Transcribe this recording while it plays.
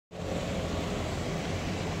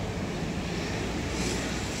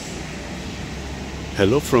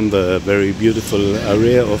Hello from the very beautiful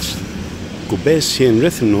area of Koumpes here in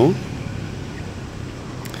Rethymno.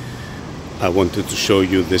 I wanted to show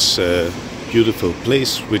you this beautiful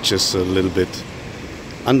place, which is a little bit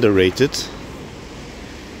underrated.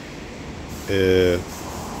 I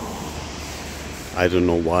don't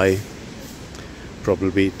know why.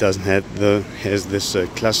 Probably it doesn't has this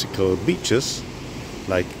classical beaches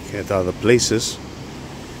like at other places,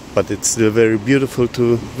 but it's still very beautiful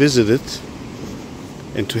to visit it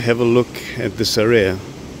and to have a look at this area.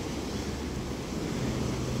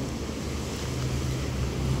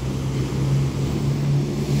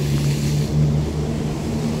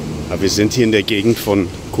 Wir sind hier in der Gegend von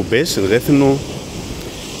Koumpes in Rethymno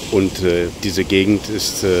und diese Gegend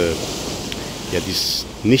ist, die ist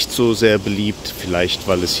nicht so sehr beliebt, vielleicht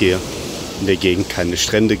weil es hier in der Gegend keine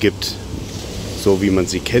Strände gibt, so wie man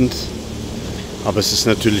sie kennt. Aber es ist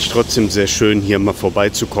natürlich trotzdem sehr schön, hier mal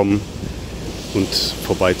vorbeizukommen und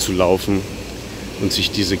vorbeizulaufen und sich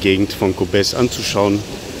diese Gegend von Koumpes anzuschauen.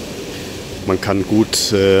 Man kann gut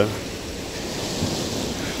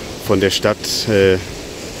von der Stadt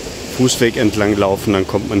Fußweg entlang laufen, dann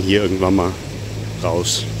kommt man hier irgendwann mal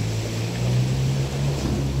raus.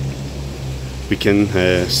 We can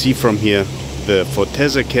see from here the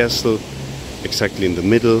Forteza Castle exactly in the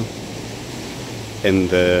middle, and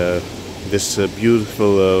this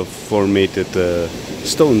beautiful formated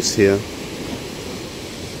stones here.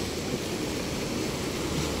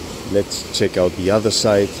 Let's check out the other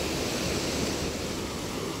side.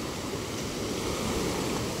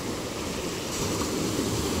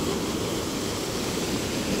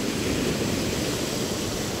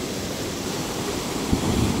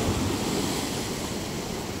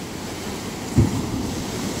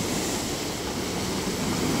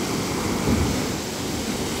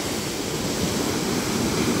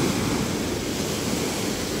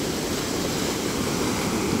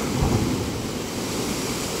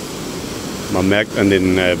 Man merkt an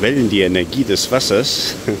den Wellen die Energie des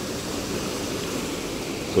Wassers.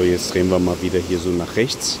 So, jetzt drehen wir mal wieder hier so nach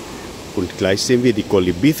rechts. Und gleich sehen wir die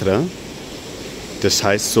Kolibithra. Das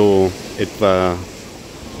heißt so etwa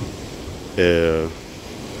ein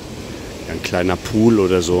kleiner Pool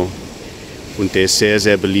oder so. Und der ist sehr,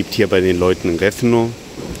 sehr beliebt hier bei den Leuten in Rethymno,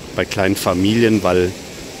 bei kleinen Familien, weil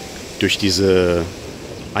durch diese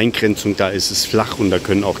Eingrenzung da ist es flach und da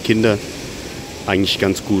können auch Kinder eigentlich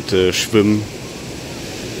ganz gut schwimmen.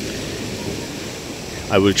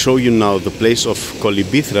 I will show you now the place of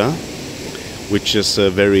Kolibithra, which is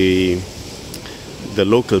the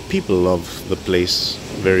local people of the place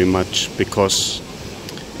very much, because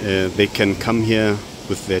they can come here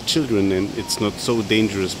with their children and it's not so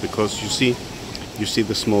dangerous, because you see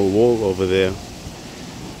the small wall over there,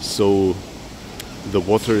 so the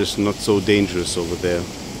water is not so dangerous over there.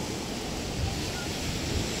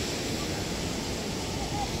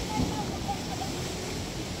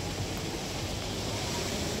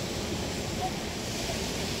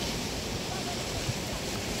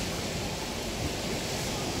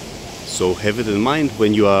 So have it in mind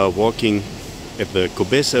when you are walking at the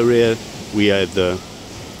Koumpes area. We are at the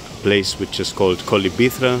place which is called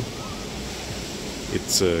Kolibithra.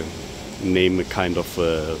 It's a kind of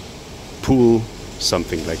a pool,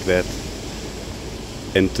 something like that.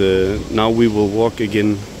 And now we will walk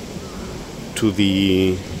again to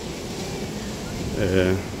the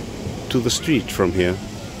street from here.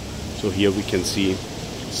 So here we can see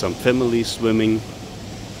some families swimming.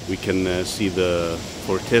 We can see the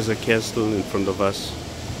Forteza Castle in front of us.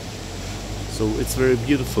 So it's very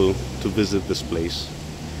beautiful to visit this place.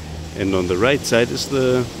 And on the right side is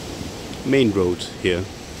the main road here.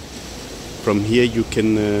 From here you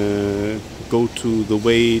can go to the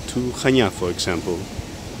way to Kanal, for example.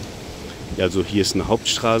 Also hier ist eine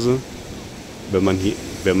Hauptstraße. Wenn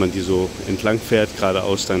man die so entlang fährt,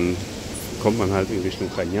 geradeaus, dann kommt man halt in Richtung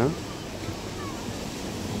Kanal.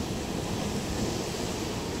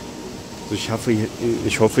 Ich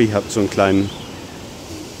hoffe, ihr habt so einen kleinen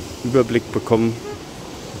Überblick bekommen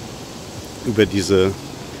über diese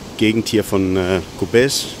Gegend hier von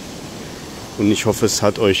Koumpes, und ich hoffe, es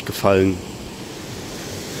hat euch gefallen.